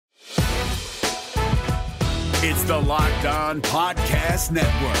It's the Locked On Podcast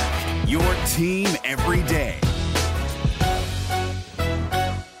Network, your team every day.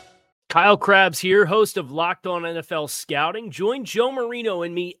 Kyle Krabs here, host of Locked On NFL Scouting. Join Joe Marino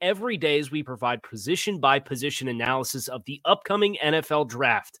and me every day as we provide position-by-position analysis of the upcoming NFL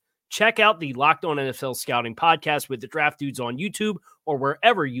Draft. Check out the Locked On NFL Scouting podcast with the Draft Dudes on YouTube or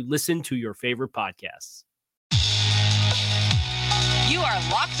wherever you listen to your favorite podcasts. You are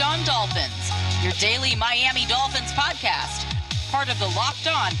Locked On Dolphins, your daily Miami Dolphins podcast, part of the Locked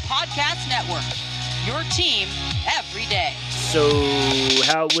On Podcast Network, your team every day. So,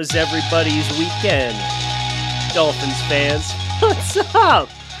 how was everybody's weekend, Dolphins fans? What's up?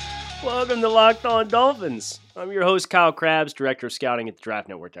 Welcome to Locked On Dolphins. I'm your host, Kyle Krabs, Director of Scouting at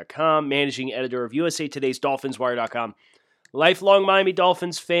theDraftNetwork.com, Managing Editor of USA Today's DolphinsWire.com, lifelong Miami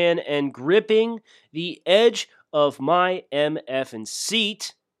Dolphins fan, and gripping the edge of my MFing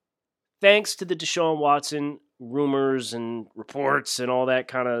seat, thanks to the Deshaun Watson rumors and reports and all that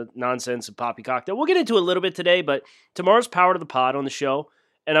kind of nonsense and poppycock that we'll get into a little bit today, but tomorrow's Power to the Pod on the show,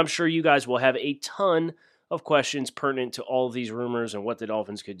 and I'm sure you guys will have a ton of questions pertinent to all of these rumors and what the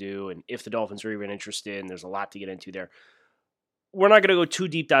Dolphins could do and if the Dolphins are even interested, and there's a lot to get into there. We're not going to go too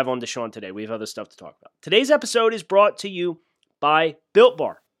deep dive on Deshaun today. We have other stuff to talk about. Today's episode is brought to you by Built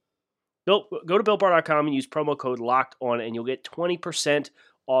Bar. Go to BuiltBar.com and use promo code LOCKEDON, and you'll get 20%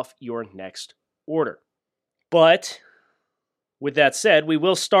 off your next order. But with that said, we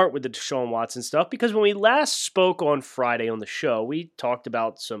will start with the Deshaun Watson stuff because when we last spoke on Friday on the show, we talked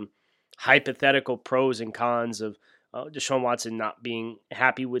about some hypothetical pros and cons of Deshaun Watson not being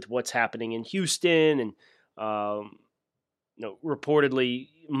happy with what's happening in Houston and reportedly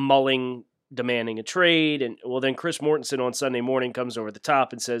mulling demanding a trade. And well, then Chris Mortensen on Sunday morning comes over the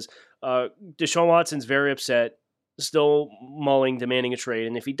top and says Deshaun Watson's very upset, still mulling, demanding a trade.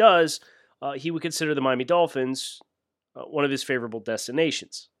 And if he does, he would consider the Miami Dolphins one of his favorable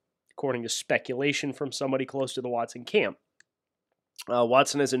destinations, according to speculation from somebody close to the Watson camp.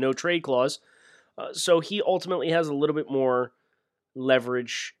 Watson has a no-trade clause, so he ultimately has a little bit more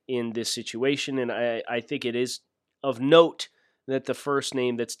leverage in this situation, and I think it is of note that the first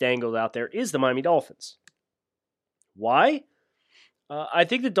name that's dangled out there is the Miami Dolphins. Why? I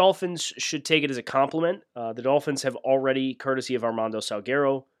think the Dolphins should take it as a compliment. The Dolphins have already, courtesy of Armando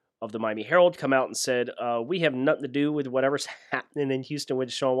Salguero of the Miami Herald, come out and said, we have nothing to do with whatever's happening in Houston with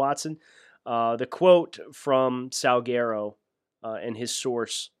Deshaun Watson. The quote from Salguero and his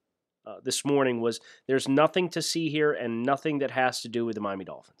source this morning was, there's nothing to see here and nothing that has to do with the Miami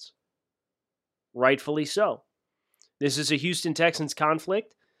Dolphins. Rightfully so. This is a Houston Texans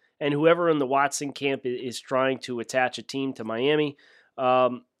conflict, and whoever in the Watson camp is trying to attach a team to Miami,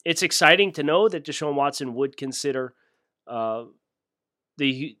 it's exciting to know that Deshaun Watson would consider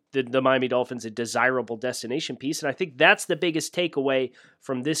the Miami Dolphins a desirable destination piece, and I think that's the biggest takeaway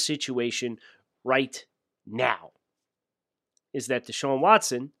from this situation right now, is that Deshaun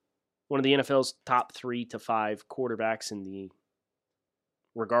Watson, one of the NFL's top 3 to 5 quarterbacks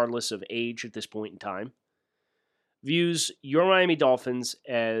regardless of age at this point in time, views your Miami Dolphins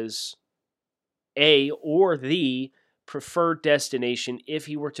as or the preferred destination if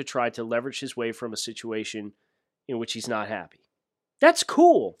he were to try to leverage his way from a situation in which he's not happy. That's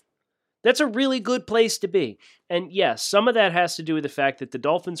cool. That's a really good place to be. And yes, some of that has to do with the fact that the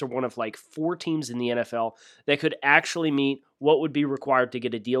Dolphins are one of like 4 teams in the NFL that could actually meet what would be required to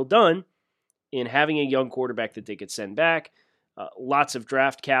get a deal done in having a young quarterback that they could send back, lots of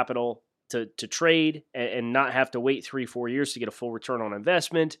draft capital to trade and not have to wait 3-4 years to get a full return on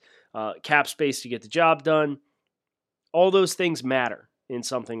investment, cap space to get the job done. All those things matter in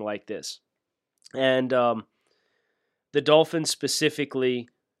something like this. And the Dolphins specifically,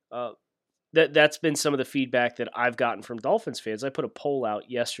 that's been some of the feedback that I've gotten from Dolphins fans. I put a poll out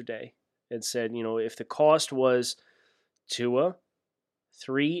yesterday and said, if the cost was Tua,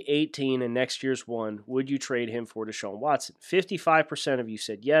 3.18 and next year's 1, would you trade him for Deshaun Watson? 55% of you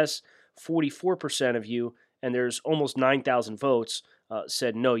said yes. 44% of you, and there's almost 9,000 votes,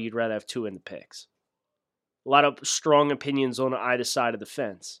 said no, you'd rather have 2 in the picks. A lot of strong opinions on either side of the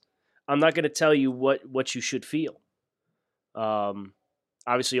fence. I'm not going to tell you what you should feel.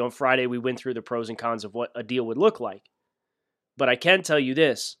 Obviously, on Friday, we went through the pros and cons of what a deal would look like. But I can tell you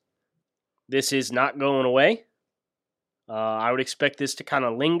this. This is not going away. I would expect this to kind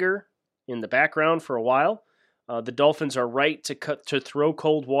of linger in the background for a while. The Dolphins are right to throw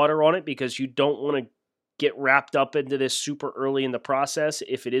cold water on it because you don't want to get wrapped up into this super early in the process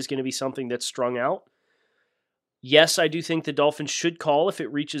if it is going to be something that's strung out. Yes, I do think the Dolphins should call if it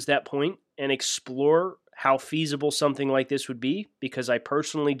reaches that point and explore how feasible something like this would be, because I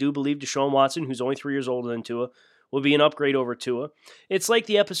personally do believe Deshaun Watson, who's only 3 years older than Tua, will be an upgrade over Tua. It's like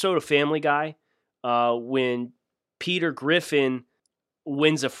the episode of Family Guy when Peter Griffin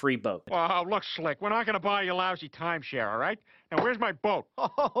wins a free boat. Well, look, Slick, we're not going to buy you a lousy timeshare, all right? Now, where's my boat?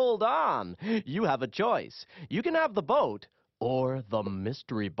 Hold on. You have a choice. You can have the boat or the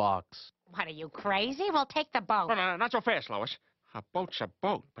mystery box. What, are you crazy? We'll take the boat. No, not so fast, Lois. A boat's a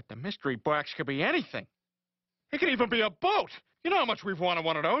boat, but the mystery box could be anything. It could even be a boat. You know how much we've wanted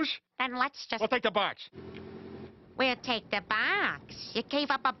one of those. Then let's just... We'll take the box. We'll take the box. You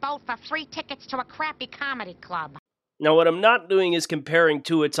gave up a boat for free tickets to a crappy comedy club. Now, what I'm not doing is comparing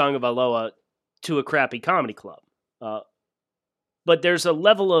Tua Tagovailoa to a crappy comedy club. But there's a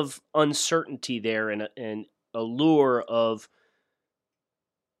level of uncertainty there and a lure of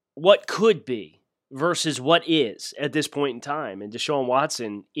what could be versus what is at this point in time. And Deshaun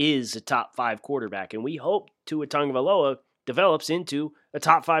Watson is a top 5 quarterback, and we hope Tua Tagovailoa develops into a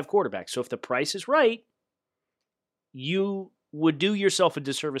top 5 quarterback. So if the price is right, you would do yourself a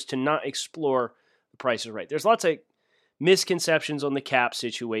disservice to not explore the price is right. There's lots of misconceptions on the cap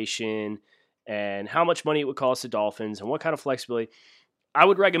situation and how much money it would cost the Dolphins and what kind of flexibility. I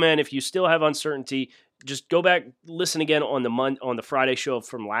would recommend, if you still have uncertainty, just go back, listen again on the Friday show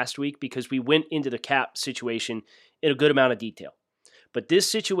from last week, because we went into the cap situation in a good amount of detail. But this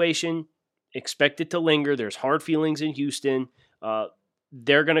situation, expect it to linger. There's hard feelings in Houston.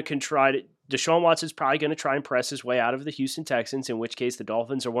 They're going to try to. Deshaun Watson's probably going to try and press his way out of the Houston Texans, in which case the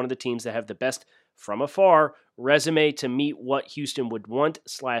Dolphins are one of the teams that have the best, from afar, resume to meet what Houston would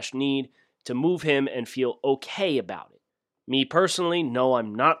want/need to move him and feel okay about it. Me personally, no,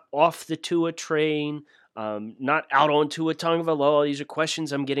 I'm not off the Tua train. Not out on Tua Tagovailoa. These are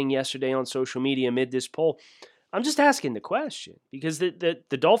questions I'm getting yesterday on social media amid this poll. I'm just asking the question, because the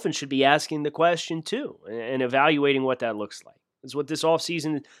Dolphins should be asking the question too and evaluating what that looks like. That's what this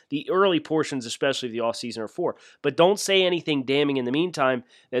offseason, the early portions especially of the offseason, are for. But don't say anything damning in the meantime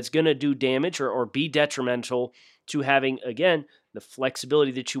that's going to do damage or be detrimental to having, again, the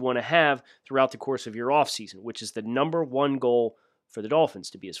flexibility that you want to have throughout the course of your offseason, which is the number one goal for the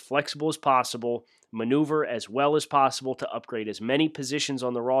Dolphins, to be as flexible as possible, maneuver as well as possible to upgrade as many positions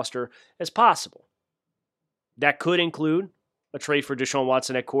on the roster as possible. That could include a trade for Deshaun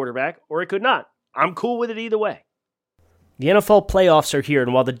Watson at quarterback, or it could not. I'm cool with it either way. The NFL playoffs are here,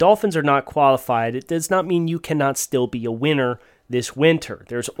 and while the Dolphins are not qualified, it does not mean you cannot still be a winner this winter.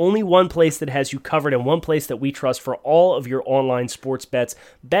 There's only one place that has you covered, and one place that we trust for all of your online sports bets: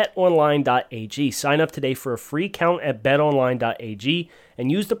 betonline.ag. Sign up today for a free account at betonline.ag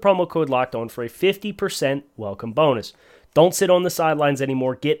and use the promo code LOCKEDON for a 50% welcome bonus. Don't sit on the sidelines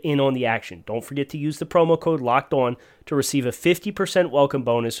anymore. Get in on the action. Don't forget to use the promo code LOCKEDON to receive a 50% welcome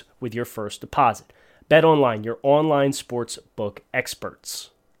bonus with your first deposit. BetOnline, your online sports book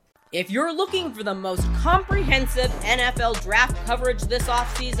experts. If you're looking for the most comprehensive NFL draft coverage this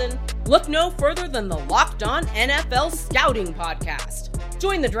offseason, look no further than the Locked On NFL Scouting Podcast.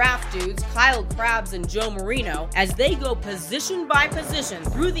 Join the draft dudes, Kyle Krabs and Joe Marino, as they go position by position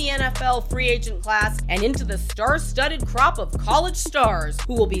through the NFL free agent class and into the star-studded crop of college stars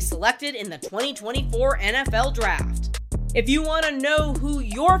who will be selected in the 2024 NFL Draft. If you want to know who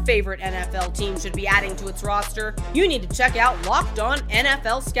your favorite NFL team should be adding to its roster, you need to check out Locked On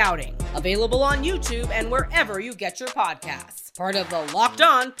NFL Scouting, available on YouTube and wherever you get your podcasts. Part of the Locked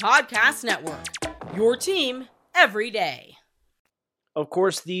On Podcast Network, your team every day. Of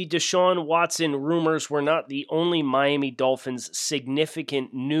course, the Deshaun Watson rumors were not the only Miami Dolphins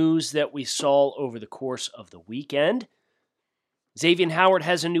significant news that we saw over the course of the weekend. Xavien Howard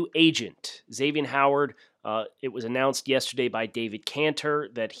has a new agent. Xavien Howard, it was announced yesterday by David Cantor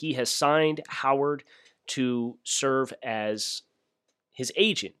that he has signed Howard to serve as his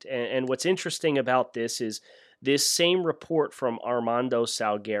agent. And what's interesting about this is this same report from Armando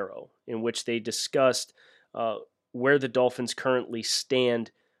Salguero, in which they discussed where the Dolphins currently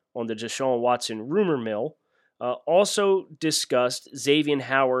stand on the Deshaun Watson rumor mill, also discussed Xavien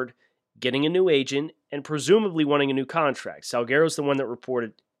Howard getting a new agent and presumably wanting a new contract. Salguero's the one that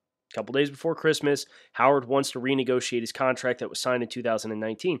reported a couple days before Christmas, Howard wants to renegotiate his contract that was signed in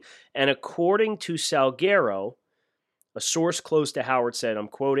 2019. And according to Salguero, a source close to Howard said, I'm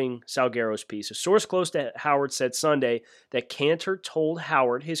quoting Salguero's piece, a source close to Howard said Sunday that Cantor told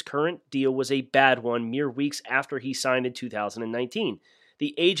Howard his current deal was a bad one mere weeks after he signed in 2019.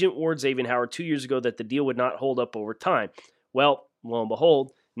 The agent warned Xavien Howard 2 years ago that the deal would not hold up over time. Well, lo and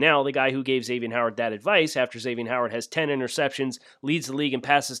behold, now the guy who gave Xavien Howard that advice, after Xavien Howard has 10 interceptions, leads the league in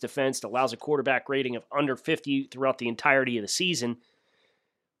passes defense, allows a quarterback rating of under 50 throughout the entirety of the season,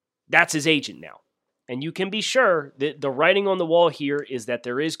 that's his agent now. And you can be sure that the writing on the wall here is that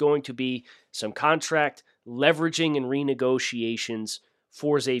there is going to be some contract leveraging and renegotiations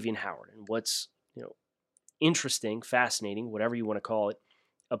for Xavien Howard. And what's interesting, fascinating, whatever you want to call it,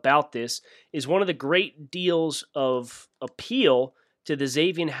 about this is one of the great deals of appeal to the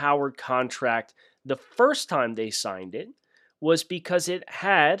Xavien Howard contract the first time they signed it was because it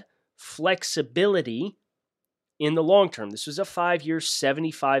had flexibility in the long term. This was a 5-year,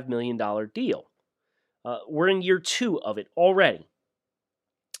 $75 million deal. We're in year 2 of it already.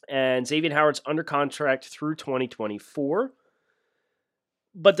 And Xavien Howard's under contract through 2024.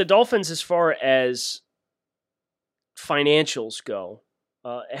 But the Dolphins, as far as financials go,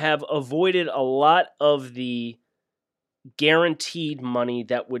 have avoided a lot of the guaranteed money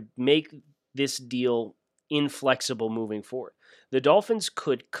that would make this deal inflexible moving forward. The Dolphins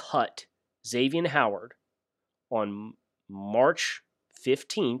could cut Xavien Howard on March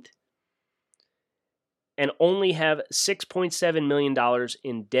 15th and only have $6.7 million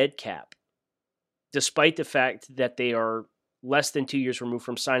in dead cap, despite the fact that they are less than 2 years removed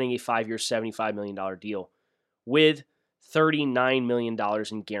from signing a 5-year, $75 million deal with $39 million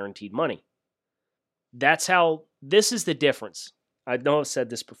in guaranteed money. That's how, this is the difference. I know I've said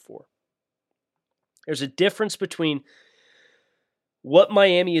this before. There's a difference between what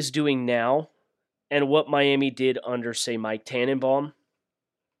Miami is doing now and what Miami did under, say, Mike Tannenbaum,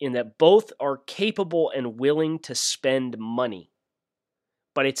 in that both are capable and willing to spend money.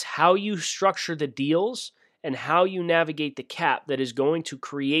 But it's how you structure the deals and how you navigate the cap that is going to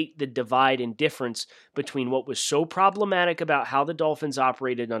create the divide and difference between what was so problematic about how the Dolphins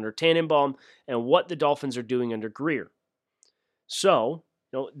operated under Tannenbaum and what the Dolphins are doing under Greer. So,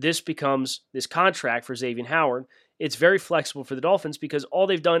 this becomes, this contract for Xavien Howard, it's very flexible for the Dolphins because all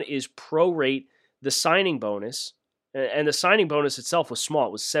they've done is prorate the signing bonus. And the signing bonus itself was small.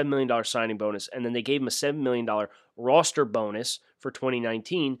 It was a $7 million signing bonus. And then they gave him a $7 million roster bonus for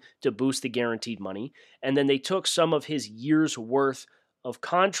 2019 to boost the guaranteed money. And then they took some of his year's worth of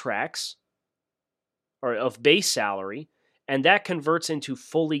contracts, or of base salary, and that converts into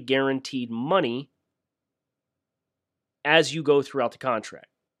fully guaranteed money as you go throughout the contract.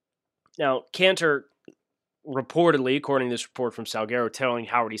 Now, Cantor reportedly, according to this report from Salguero, telling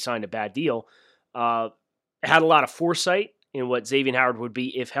Howard he signed a bad deal, had a lot of foresight in what Xavien Howard would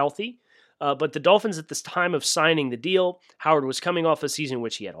be if healthy. But the Dolphins, at this time of signing the deal, Howard was coming off a season in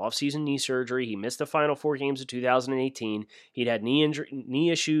which he had off-season knee surgery. He missed the final 4 games of 2018. He'd had knee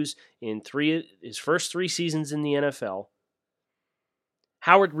issues in his first 3 seasons in the NFL.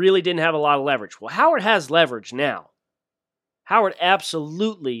 Howard really didn't have a lot of leverage. Well, Howard has leverage now. Howard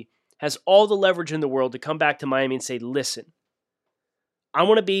absolutely has all the leverage in the world to come back to Miami and say, listen, I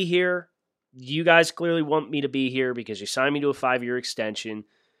want to be here. You guys clearly want me to be here because you signed me to a 5-year extension,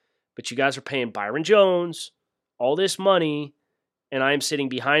 but you guys are paying Byron Jones all this money, and I am sitting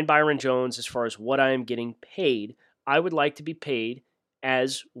behind Byron Jones as far as what I am getting paid. I would like to be paid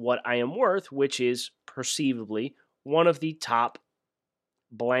as what I am worth, which is perceivably one of the top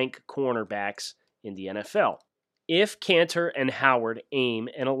blank cornerbacks in the NFL. If Cantor and Howard aim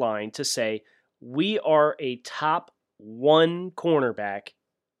and align to say, we are a top 1 cornerback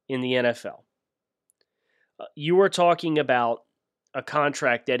in the NFL, you are talking about a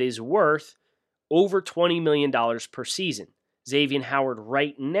contract that is worth over $20 million per season. Xavien Howard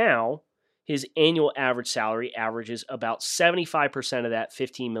right now, his annual average salary averages about 75% of that,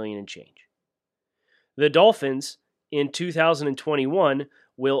 $15 million and change. The Dolphins in 2021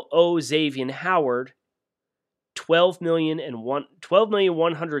 will owe Xavien Howard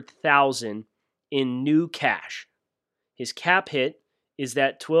 $12,100,000 in new cash. His cap hit is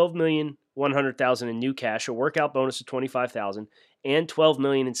that $12,100,000 in new cash, a workout bonus of $25,000, and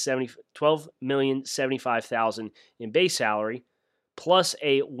 $12,075,000 in base salary, plus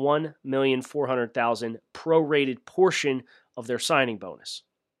a $1,400,000 prorated portion of their signing bonus.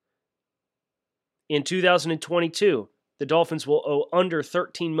 In 2022, the Dolphins will owe under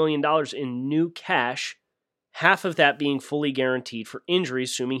 $13 million in new cash, half of that being fully guaranteed for injury,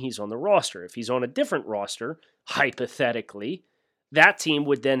 assuming he's on the roster. If he's on a different roster, hypothetically, that team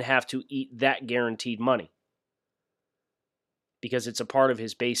would then have to eat that guaranteed money because it's a part of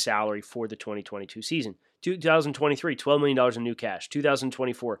his base salary for the 2022 season. 2023, $12 million in new cash.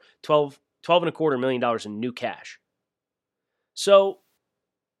 2024, $12.25 million in new cash. So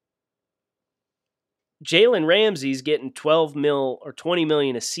Jalen Ramsey's getting $12 million or $20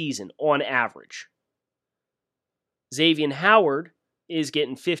 million a season on average. Xavien Howard is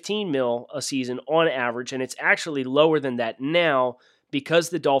getting $15 million a season on average, and it's actually lower than that now because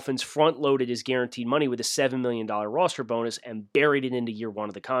the Dolphins front-loaded his guaranteed money with a $7 million roster bonus and buried it into year one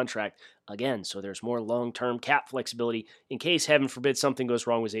of the contract. Again, so there's more long-term cap flexibility in case, heaven forbid, something goes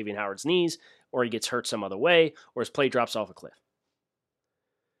wrong with Xavien Howard's knees, or he gets hurt some other way, or his play drops off a cliff.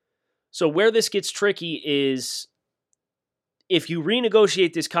 So where this gets tricky is if you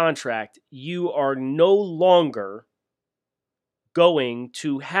renegotiate this contract, you are no longer going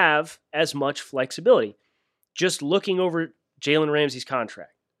to have as much flexibility. Just looking over Jalen Ramsey's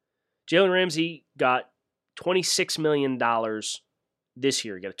contract. Jalen Ramsey got $26 million this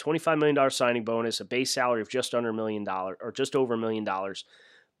year. He got a $25 million signing bonus, a base salary of just under $1 million, or just over $1 million.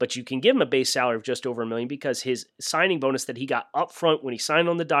 But you can give him a base salary of just over $1 million because his signing bonus that he got up front when he signed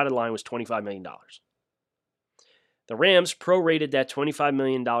on the dotted line was $25 million. The Rams prorated that $25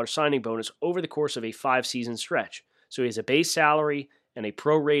 million signing bonus over the course of a 5-season stretch. So he has a base salary and a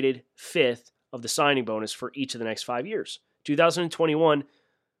prorated fifth of the signing bonus for each of the next 5 years. 2021,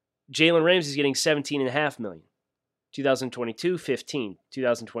 Jalen Ramsey is getting $17.5 million. 2022, $15.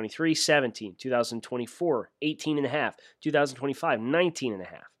 2023, $17. 2024, $18.5. 2025, $19.5.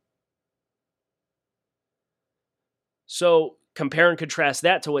 So compare and contrast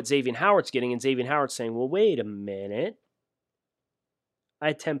that to what Xavien Howard's getting, and Xavien Howard's saying, well, wait a minute. I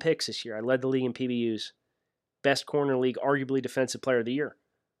had 10 picks this year. I led the league in PBUs. Best corner in the league, arguably defensive player of the year.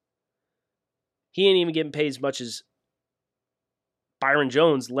 He ain't even getting paid as much as Byron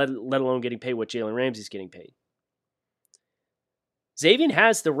Jones, let alone getting paid what Jalen Ramsey's getting paid. Xavien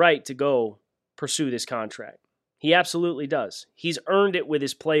has the right to go pursue this contract. He absolutely does. He's earned it with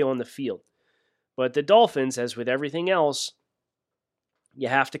his play on the field. But the Dolphins, as with everything else, you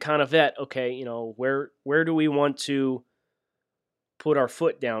have to kind of vet, okay, you know, where do we want to put our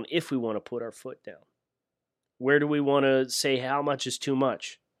foot down if we want to put our foot down? Where do we want to say how much is too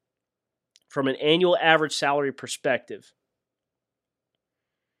much? From an annual average salary perspective,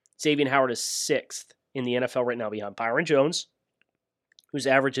 Xavien Howard is 6th in the NFL right now behind Byron Jones, whose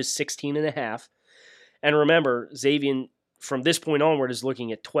average is 16.5. And remember, Xavien, from this point onward, is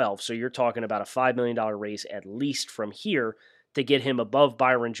looking at 12. So you're talking about a $5 million raise at least from here to get him above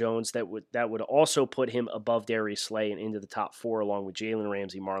Byron Jones. That would also put him above Darius Slay and into the top 4, along with Jalen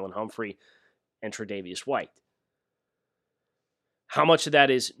Ramsey, Marlon Humphrey, and Tre'Davious White. How much of that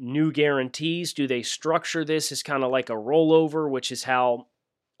is new guarantees? Do they structure this as kind of like a rollover, which is how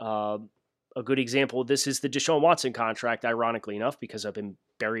a good example, this is the Deshaun Watson contract, ironically enough, because I've been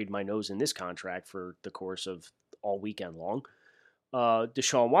buried my nose in this contract for the course of all weekend long.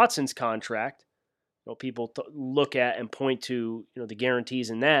 Deshaun Watson's contract, people look at and point to the guarantees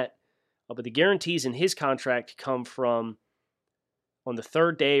in that, but the guarantees in his contract come from on the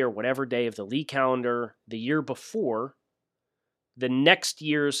third day or whatever day of the league calendar the year before. The next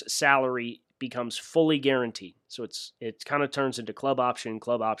year's salary becomes fully guaranteed. So it kind of turns into club option,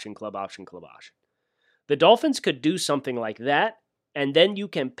 club option, club option, club option. The Dolphins could do something like that, and then you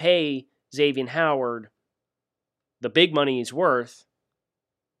can pay Xavien Howard the big money he's worth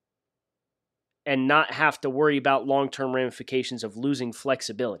and not have to worry about long-term ramifications of losing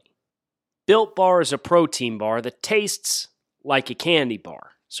flexibility. Built Bar is a protein bar that tastes like a candy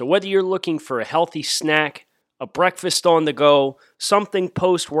bar. So whether you're looking for a healthy snack, a breakfast on the go, something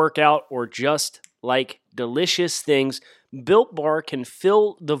post-workout, or just like delicious things, Built Bar can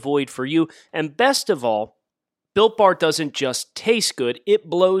fill the void for you. And best of all, Built Bar doesn't just taste good, it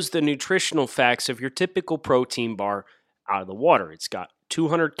blows the nutritional facts of your typical protein bar out of the water. It's got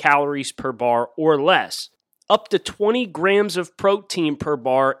 200 calories per bar or less, up to 20 grams of protein per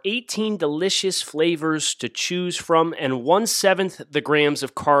bar, 18 delicious flavors to choose from, and 1/7 the grams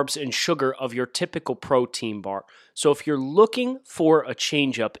of carbs and sugar of your typical protein bar. So if you're looking for a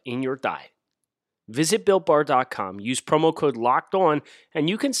change up in your diet, visit BuiltBar.com, use promo code LOCKEDON, and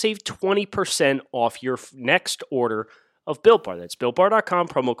you can save 20% off your next order of Built Bar. That's BuiltBar.com,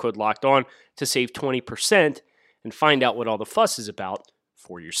 promo code LOCKEDON to save 20% and find out what all the fuss is about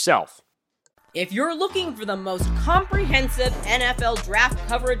for yourself. If you're looking for the most comprehensive NFL draft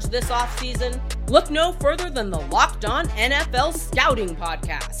coverage this offseason, look no further than the Locked On NFL Scouting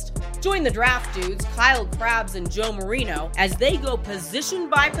Podcast. Join the draft dudes, Kyle Krabs and Joe Marino, as they go position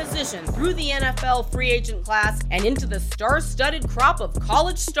by position through the NFL free agent class and into the star-studded crop of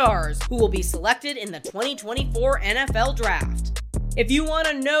college stars who will be selected in the 2024 NFL Draft. If you want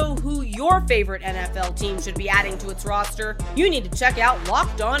to know who your favorite NFL team should be adding to its roster, you need to check out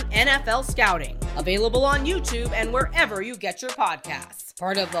Locked On NFL Scouting, available on YouTube and wherever you get your podcasts.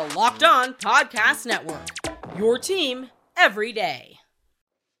 Part of the Locked On Podcast Network, your team every day.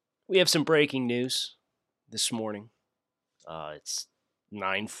 We have some breaking news this morning. It's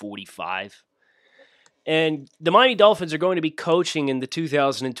 9:45. And the Miami Dolphins are going to be coaching in the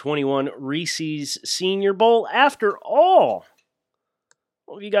 2021 Reese's Senior Bowl. After all,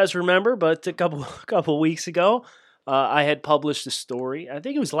 well, if you guys remember, but a couple weeks ago, I had published a story. I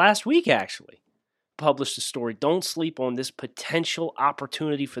think it was last week, actually. Published a story. Don't sleep on this potential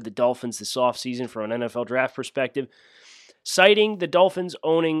opportunity for the Dolphins this offseason from an NFL draft perspective, citing the Dolphins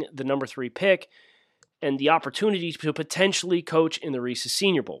owning the number 3 pick and the opportunity to potentially coach in the Reese's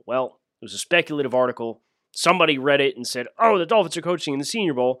Senior Bowl. Well, it was a speculative article. Somebody read it and said, oh, the Dolphins are coaching in the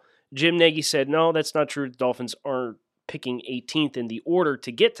Senior Bowl. Jim Nagy said, no, that's not true. The Dolphins are picking 18th in the order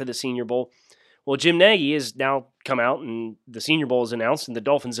to get to the Senior Bowl. Well, Jim Nagy has now come out and the Senior Bowl is announced and the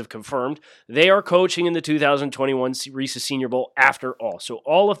Dolphins have confirmed they are coaching in the 2021 Reese's Senior Bowl after all. So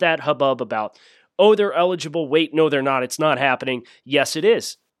all of that hubbub about, oh, they're eligible. Wait, no, they're not. It's not happening. Yes, it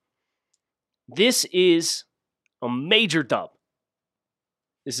is. This is a major dub.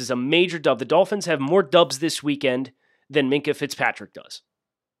 This is a major dub. The Dolphins have more dubs this weekend than Minkah Fitzpatrick does.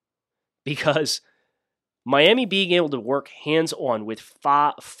 Because Miami being able to work hands-on with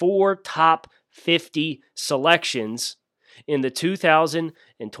 4 top 50 selections in the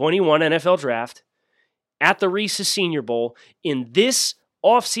 2021 NFL Draft at the Reese's Senior Bowl in this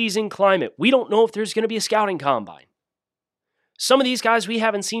offseason climate. We don't know if there's going to be a scouting combine. Some of these guys we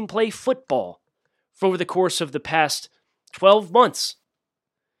haven't seen play football for over the course of the past 12 months.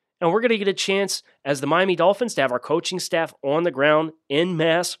 And we're going to get a chance as the Miami Dolphins to have our coaching staff on the ground en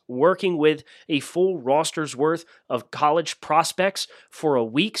masse working with a full roster's worth of college prospects for a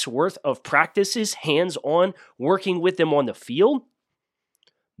week's worth of practices, hands-on, working with them on the field.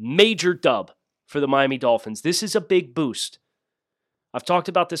 Major dub for the Miami Dolphins. This is a big boost. I've talked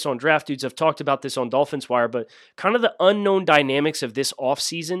about this on Draft Dudes. I've talked about this on Dolphins Wire, but kind of the unknown dynamics of this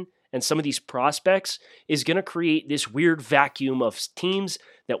offseason and some of these prospects is going to create this weird vacuum of teams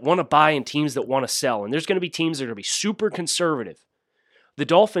that want to buy and teams that want to sell. And there's going to be teams that are going to be super conservative. The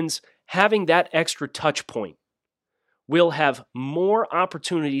Dolphins, having that extra touch point, will have more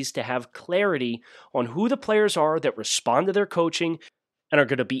opportunities to have clarity on who the players are that respond to their coaching and are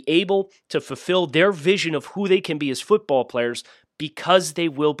going to be able to fulfill their vision of who they can be as football players because they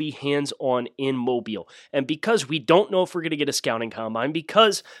will be hands-on in Mobile. And because we don't know if we're going to get a scouting combine,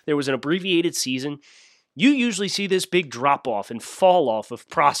 because there was an abbreviated season, you usually see this big drop-off and fall-off of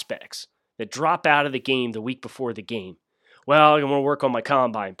prospects that drop out of the game the week before the game. Well, I want to work on my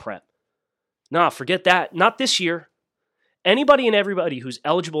combine prep. Nah, forget that. Not this year. Anybody and everybody who's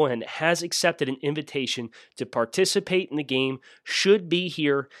eligible and has accepted an invitation to participate in the game should be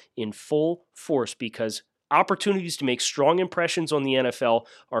here in full force because opportunities to make strong impressions on the NFL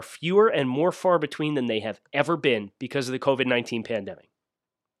are fewer and more far between than they have ever been because of the COVID-19 pandemic.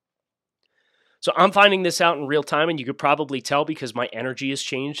 So I'm finding this out in real time, and you could probably tell because my energy has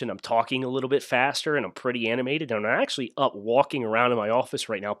changed and I'm talking a little bit faster and I'm pretty animated. And I'm actually up walking around in my office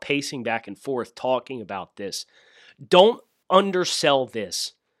right now, pacing back and forth, talking about this. Don't undersell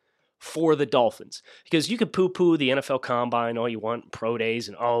this for the Dolphins because you could poo-poo the NFL Combine all you want, pro days,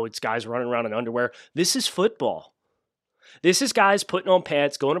 and it's guys running around in underwear. This is football. This is guys putting on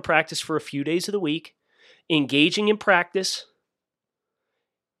pads, going to practice for a few days of the week, engaging in practice,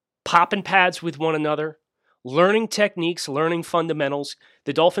 popping pads with one another, learning techniques, learning fundamentals.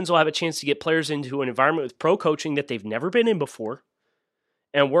 The Dolphins will have a chance to get players into an environment with pro coaching that they've never been in before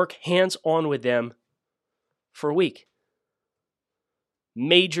and work hands-on with them for a week.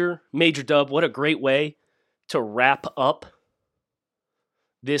 Major dub. What a great way to wrap up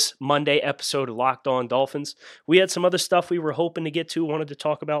this Monday episode of Locked On Dolphins. We had some other stuff we were hoping to get to, wanted to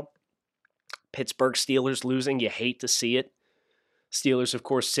talk about. Pittsburgh Steelers losing. You hate to see it. Steelers, of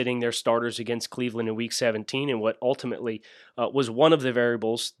course, sitting their starters against Cleveland in Week 17, and what ultimately was one of the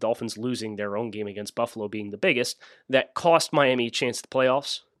variables, Dolphins losing their own game against Buffalo being the biggest, that cost Miami a chance at the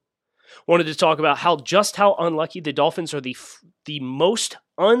playoffs. Wanted to talk about how unlucky the Dolphins are the most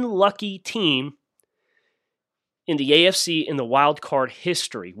unlucky team in the AFC in the wild card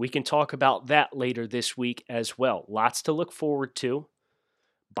history. We can talk about that later this week as well. Lots to look forward to.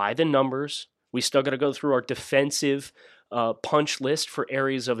 By the numbers, we still got to go through our defensive punch list for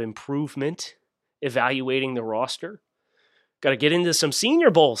areas of improvement, evaluating the roster. Got to get into some Senior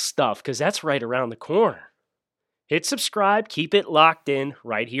Bowl stuff because that's right around the corner. Hit subscribe, keep it locked in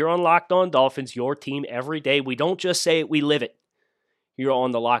right here on Locked On Dolphins, your team every day. We don't just say it, we live it. You're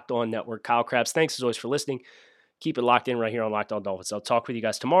on the Locked On Network. Kyle Krabs, thanks as always for listening. Keep it locked in right here on Locked On Dolphins. I'll talk with you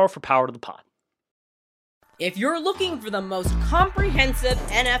guys tomorrow for Power to the Pod. If you're looking for the most comprehensive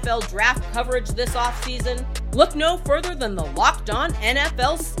NFL draft coverage this offseason, look no further than the Locked On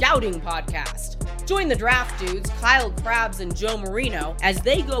NFL Scouting Podcast. Join the draft dudes, Kyle Krabs and Joe Marino, as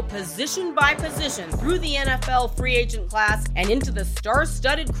they go position by position through the NFL free agent class and into the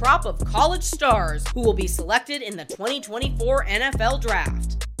star-studded crop of college stars who will be selected in the 2024 NFL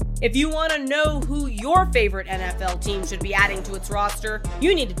Draft. If you want to know who your favorite NFL team should be adding to its roster,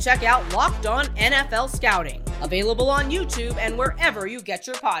 you need to check out Locked On NFL Scouting, available on YouTube and wherever you get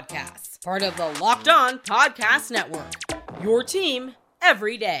your podcasts. Part of the Locked On Podcast Network, your team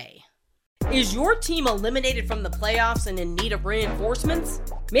every day. Is your team eliminated from the playoffs and in need of reinforcements?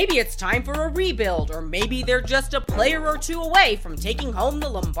 Maybe it's time for a rebuild, or maybe they're just a player or two away from taking home the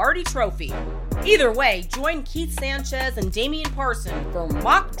Lombardi Trophy. Either way, join Keith Sanchez and Damian Parson for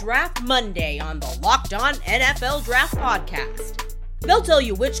Mock Draft Monday on the Locked On NFL Draft Podcast. They'll tell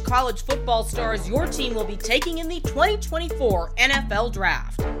you which college football stars your team will be taking in the 2024 NFL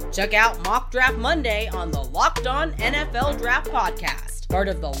Draft. Check out Mock Draft Monday on the Locked On NFL Draft Podcast, part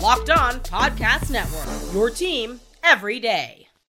of the Locked On Podcast Network, your team every day.